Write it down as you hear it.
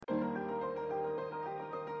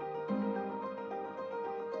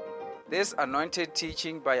This anointed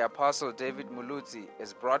teaching by Apostle David Muludzi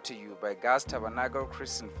is brought to you by God's Tabernacle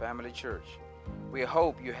Christian Family Church. We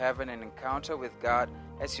hope you have an encounter with God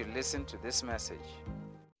as you listen to this message.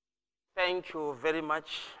 Thank you very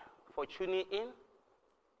much for tuning in.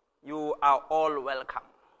 You are all welcome.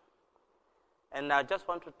 And I just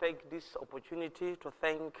want to take this opportunity to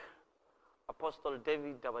thank Apostle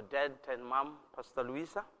David, our dad and mom, Pastor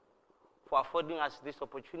Luisa, for affording us this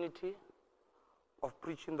opportunity of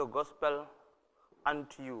preaching the gospel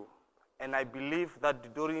unto you. And I believe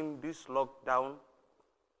that during this lockdown,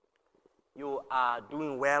 you are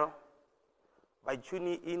doing well by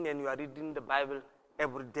tuning in and you are reading the Bible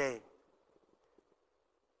every day.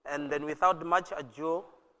 And then without much ado,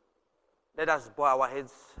 let us bow our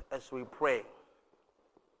heads as we pray.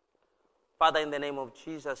 Father, in the name of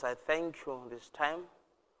Jesus, I thank you this time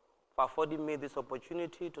for affording me this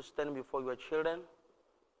opportunity to stand before your children,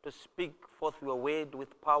 to speak forth your word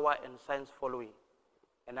with power and signs following.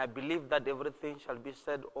 And I believe that everything shall be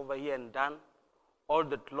said over here and done. All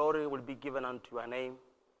the glory will be given unto your name,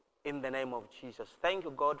 in the name of Jesus. Thank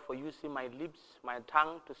you, God, for using my lips, my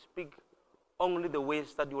tongue to speak only the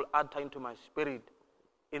ways that you will utter into my spirit,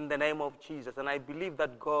 in the name of Jesus. And I believe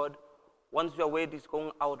that, God, once your word is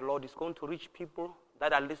going out, Lord, it's going to reach people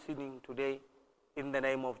that are listening today, in the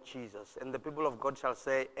name of Jesus. And the people of God shall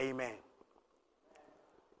say, Amen.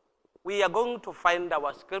 We are going to find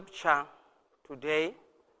our scripture today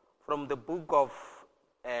from the book of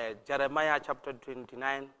Jeremiah chapter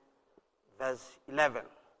 29, verse 11.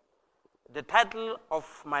 The title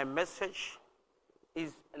of my message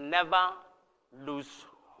is Never Lose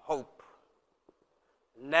Hope.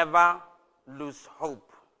 Never lose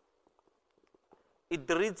hope. It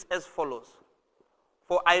reads as follows.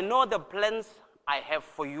 For I know the plans I have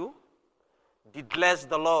for you, declares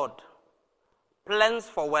the Lord, plans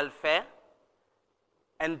for welfare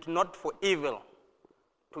and not for evil,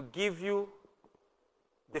 to give you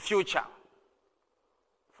the future.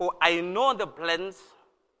 For I know the plans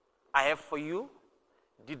I have for you,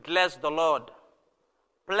 declares the Lord,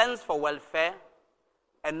 plans for welfare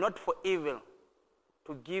and not for evil,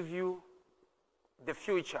 to give you the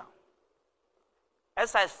future.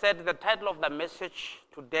 As I said, the title of the message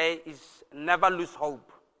today is Never Lose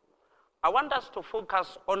Hope. I want us to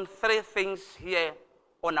focus on three things here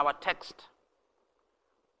on our text.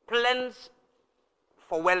 Plans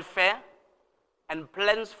for welfare and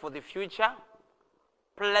plans for the future,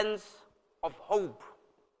 plans of hope.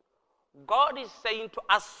 God is saying to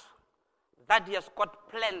us that he has got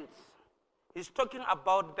plans. He's talking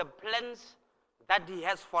about the plans that he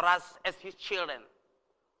has for us as his children.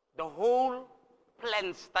 The whole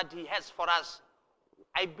plans that he has for us.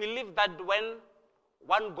 I believe that when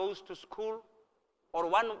one goes to school or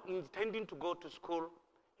one intending to go to school,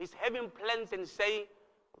 he's having plans and saying,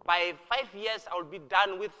 by 5 years I will be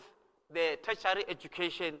done with the tertiary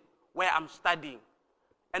education where I'm studying.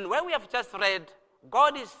 And where we have just read,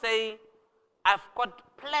 God is saying, I've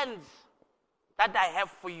got plans that I have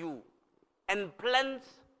for you, and plans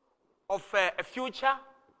of a future,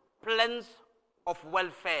 plans of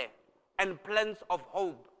welfare, and plans of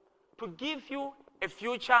hope, to give you a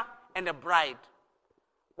future and a bride.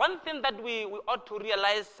 One thing that we ought to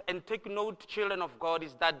realize and take note, children of God,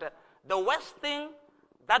 is that the worst thing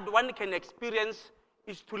that one can experience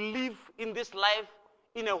is to live in this life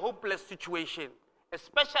in a hopeless situation,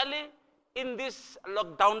 especially in this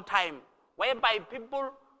lockdown time, whereby people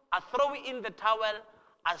are throwing in the towel,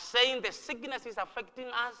 are saying the sickness is affecting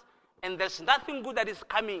us, and there's nothing good that is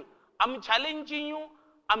coming. I'm challenging you,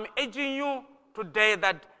 I'm urging you today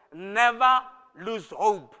that never lose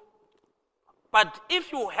hope. But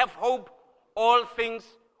if you have hope, all things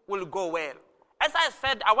will go well. As I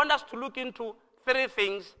said, I want us to look into three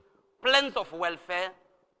things: plans of welfare,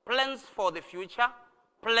 plans for the future,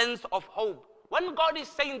 plans of hope. When God is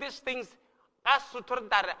saying these things,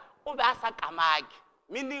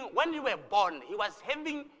 meaning when you were born, he was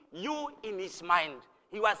having you in his mind.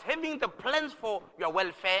 He was having the plans for your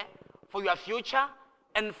welfare, for your future,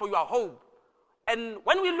 and for your hope. And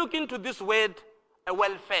when we look into this word,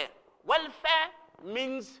 welfare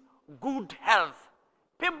means good health.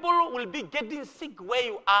 People will be getting sick where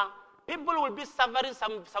you are. People will be suffering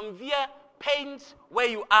some severe pains where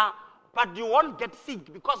you are, but you won't get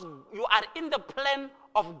sick because you are in the plan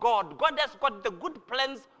of God. God has got the good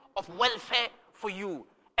plans of welfare for you.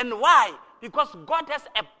 And why? Because God has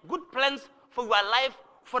a good plans for your life,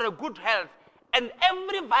 for a good health. And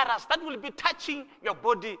every virus that will be touching your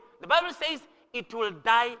body, the Bible says it will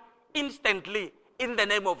die instantly in the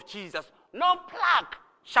name of Jesus. No plague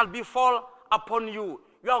shall befall upon you.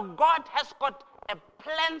 Your God has got a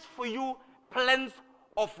plans for you, plans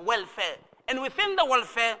of welfare. And within the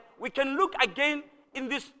welfare, we can look again in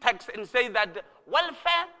this text and say that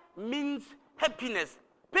welfare means happiness.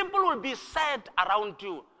 People will be sad around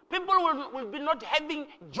you. People will be not having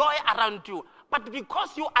joy around you. But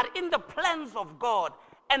because you are in the plans of God,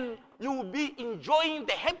 and you will be enjoying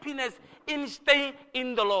the happiness in staying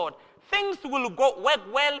in the Lord, things will work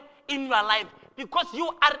well in your life because you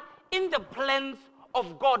are in the plans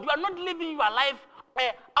of God. You are not living your life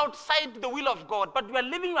outside the will of God, but you are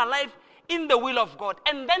living your life in the will of God.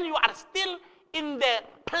 And then you are still in the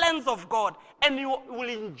plans of God, and you will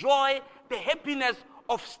enjoy the happiness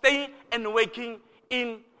of staying and working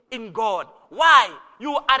in God. Why?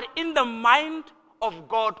 You are in the mind of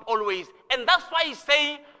God always. And that's why he's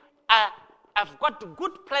saying, I've got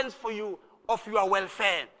good plans for you of your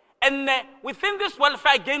welfare. And within this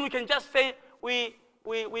welfare, again, we can just say, we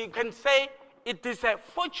can say it is a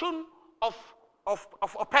fortune of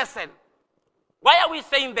a person. Why are we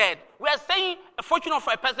saying that? We are saying a fortune of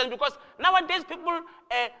a person because nowadays people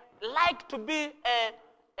like to be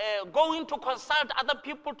going to consult other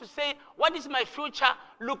people to say, what is my future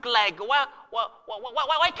look like? What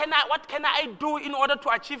can I do in order to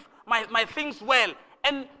achieve my things well?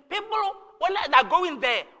 And people, when they're going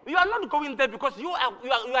there, you are not going there because you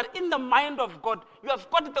are in the mind of God. You have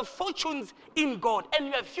got the fortunes in God, and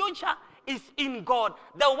your future is in God.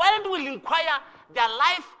 The world will inquire their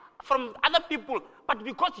life from other people, but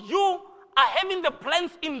because you are having the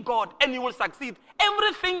plans in God, and you will succeed.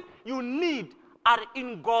 Everything you need are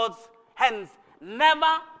in God's hands.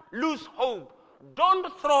 Never lose hope.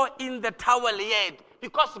 Don't throw in the towel yet,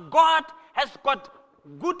 because God has got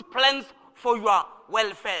good plans for your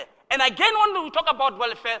welfare. And again, when we talk about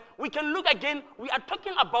welfare, we can look again, we are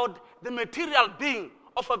talking about the material being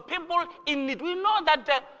of a people in need. We know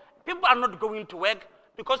that people are not going to work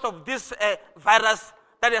because of this virus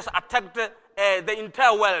that has attacked the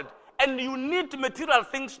entire world. And you need material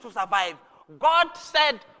things to survive. God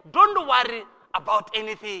said, don't worry about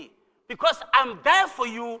anything, because I'm there for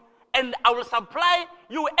you, and I will supply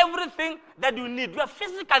you everything that you need. Your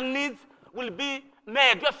physical needs will be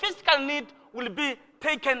met. Your physical need will be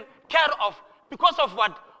taken care of because of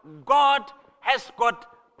what? God has got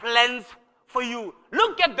plans for you.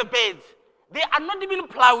 Look at the birds. They are not even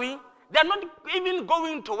plowing. They are not even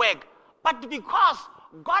going to work. But because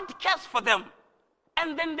God cares for them,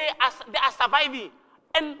 and then they are surviving.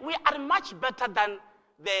 And we are much better than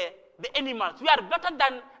the animals. We are better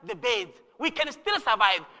than the birds. We can still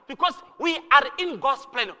survive because we are in God's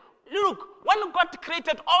plan. Look, when God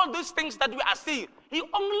created all these things that we are seeing, he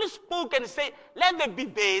only spoke and said, let there be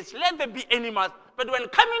birds, let there be animals. But when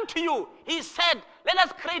coming to you, he said, let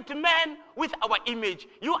us create man with our image.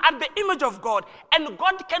 You are the image of God, and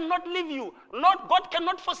God cannot leave you. God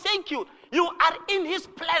cannot forsake you. You are in his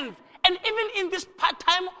plans. And even in this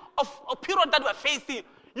part-time of a period that we're facing,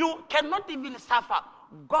 you cannot even suffer.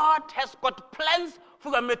 God has got plans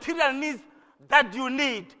for the material needs that you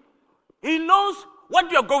need. He knows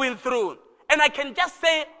what you're going through. And I can just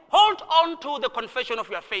say, hold on to the confession of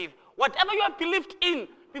your faith. Whatever you have believed in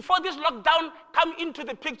before this lockdown come into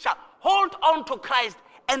the picture, hold on to Christ,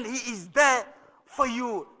 and he is there for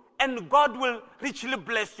you, and God will richly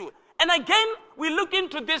bless you. And again, we look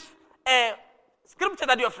into this scripture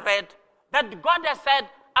that you have read, that God has said,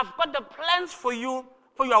 I've got the plans for you,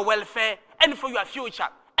 for your welfare, and for your future.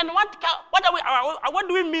 And what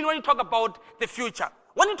do we mean when we talk about the future?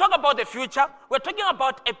 When we talk about the future, we're talking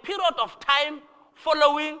about a period of time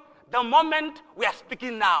following the moment we are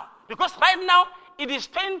speaking now. Because right now, it is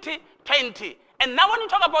 2020. And now when we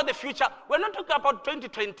talk about the future, we're not talking about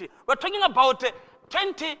 2020. We're talking about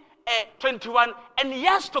 2021 and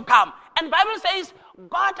years to come. And the Bible says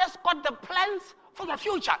God has got the plans for the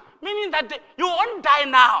future. Meaning that you won't die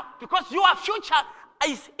now because your future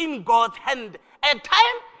is in God's hand. A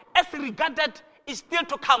time as regarded is still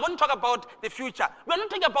to come. When we talk about the future, we're not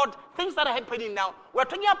talking about things that are happening now. We're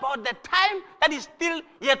talking about the time that is still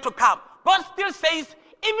yet to come. God still says,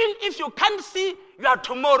 even if you can't see your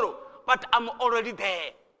tomorrow, but I'm already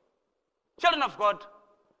there. Children of God,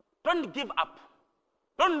 don't give up.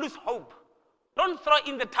 Don't lose hope. Don't throw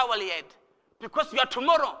in the towel yet, because your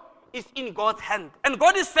tomorrow is in God's hand. And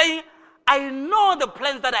God is saying, I know the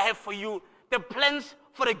plans that I have for you, the plans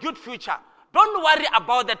for a good future. Don't worry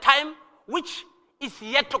about the time which is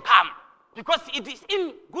yet to come, because it is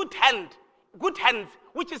in good hands,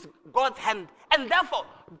 which is God's hand. And therefore,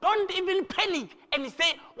 don't even panic and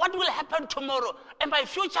say, what will happen tomorrow? And by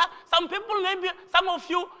future, some people, maybe some of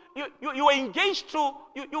you, you were engaged to,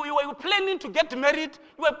 you were planning to get married,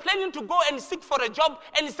 you were planning to go and seek for a job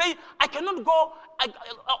and say, I cannot go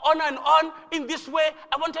on and on in this way.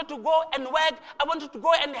 I wanted to go and work. I wanted to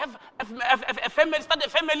go and have a family, start a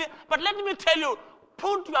family. But let me tell you,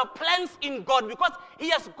 put your plans in God, because He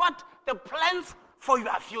has got the plans for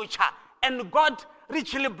your future. And God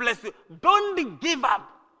richly bless you. Don't give up.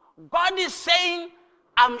 God is saying,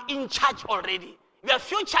 I'm in charge already. Your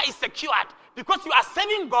future is secured because you are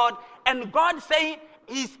serving God, and God saying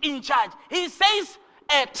He's in charge. He says,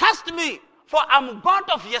 trust me, for I'm God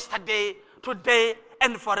of yesterday, today,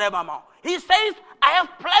 and forevermore. He says, I have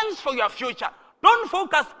plans for your future. Don't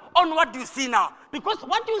focus on what you see now, because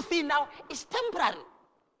what you see now is temporary.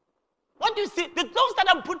 What you see, the clothes that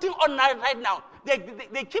I'm putting on right now, they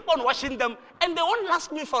keep on washing them, and they won't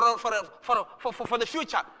last me for the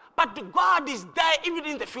future. But God is there even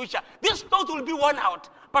in the future. These clothes will be worn out,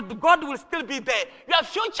 but God will still be there. Your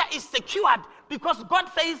future is secured because God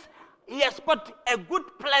says He has got a good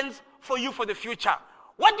plans for you for the future.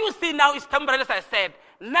 What you see now is temporary, as I said.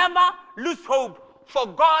 Never lose hope, for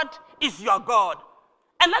God is your God.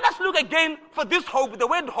 And let us look again for this hope, the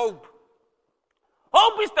word hope.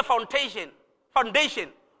 Hope is the foundation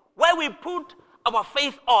where we put our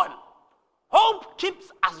faith on. Hope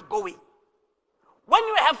keeps us going. When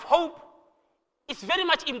you have hope, it's very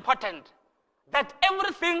much important that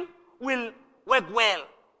everything will work well.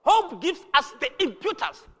 Hope gives us the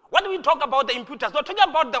impetus. When we talk about the impetus, we're talking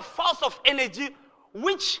about the force of energy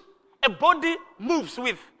which a body moves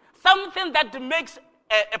with. Something that makes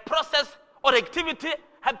a process or activity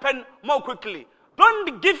happen more quickly.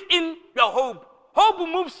 Don't give in your hope. Hope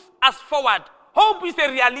moves us forward. Hope is a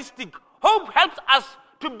realistic. Hope helps us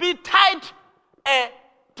to be tied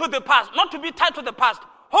to the past, not to be tied to the past.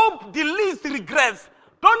 Hope delays regrets.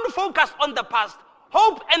 Don't focus on the past.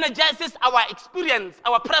 Hope energizes our experience,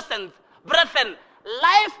 our present. Brethren,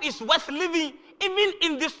 life is worth living even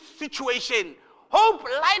in this situation. Hope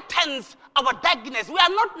lightens our darkness. We are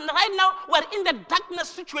not right now, we are in the darkness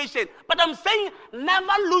situation. But I'm saying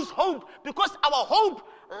never lose hope, because our hope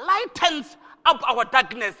lightens up our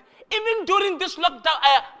darkness. Even during this lockdown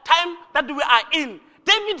time that we are in,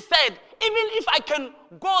 David said, even if I can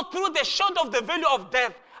go through the shadow of the valley of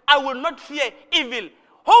death, I will not fear evil.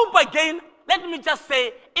 Hope, again, let me just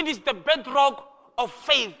say, it is the bedrock of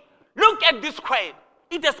faith. Look at this coin.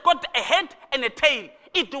 It has got a head and a tail.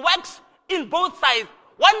 It works in both sides.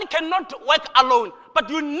 One cannot work alone, but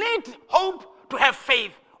you need hope to have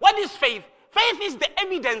faith. What is faith? Faith is the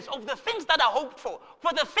evidence of the things that are hoped for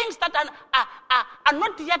the things that are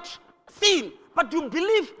not yet seen, but you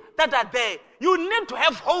believe that are there. You need to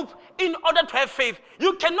have hope in order to have faith.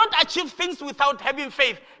 You cannot achieve things without having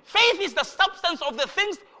faith. Faith is the substance of the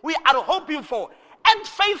things we are hoping for. Add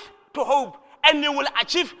faith to hope, and you will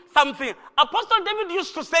achieve something. Apostle David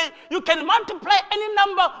used to say, you can multiply any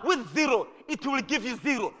number with 0, it will give you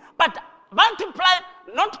 0. But multiply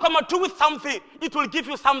not 2 with something, it will give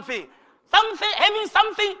you something. Having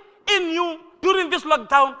something in you during this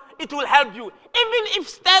lockdown, it will help you. Even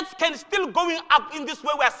if stats can still going up in this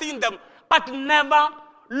way, we are seeing them, but never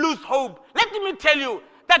lose hope. Let me tell you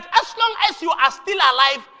that as long as you are still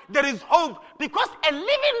alive, there is hope, because a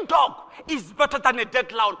living dog is better than a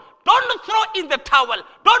dead lion. Don't throw in the towel.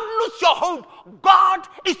 Don't lose your hope. God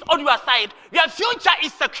is on your side. Your future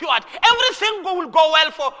is secured. Everything will go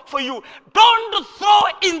well for you. Don't throw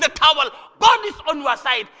in the towel. God is on your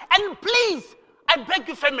side. And please, I beg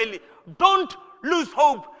you, family, don't lose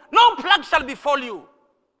hope. No plague shall befall you.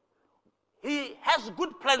 He has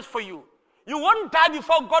good plans for you. You won't die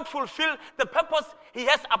before God fulfill the purpose He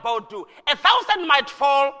has about you. 1,000 might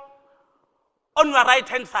fall on your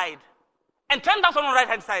right-hand side, and 10,000 on your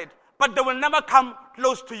right-hand side, but they will never come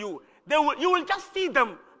close to you. You will just see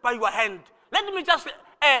them by your hand. Let me just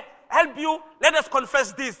help you. Let us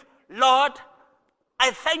confess this. Lord,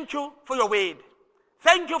 I thank you for your word.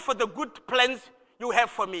 Thank you for the good plans you have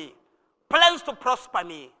for me. Plans to prosper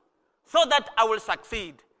me, so that I will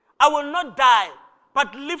succeed. I will not die,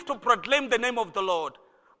 but live to proclaim the name of the Lord.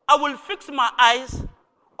 I will fix my eyes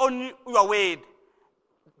on your word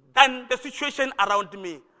than the situation around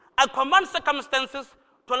me. I command circumstances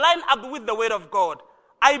to line up with the word of God.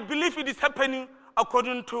 I believe it is happening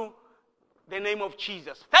according to the name of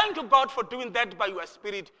Jesus. Thank you, God, for doing that by your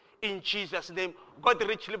Spirit in Jesus' name. God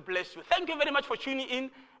richly bless you. Thank you very much for tuning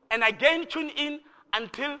in. And again, tune in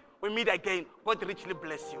until we meet again. God richly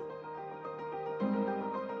bless you.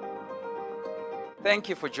 Thank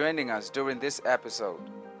you for joining us during this episode.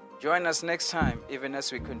 Join us next time, even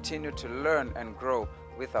as we continue to learn and grow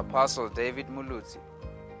with Apostle David Muluzi.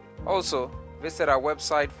 Also, Visit our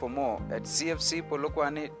website for more at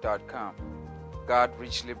cfcpolokwane.com. God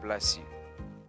richly bless you.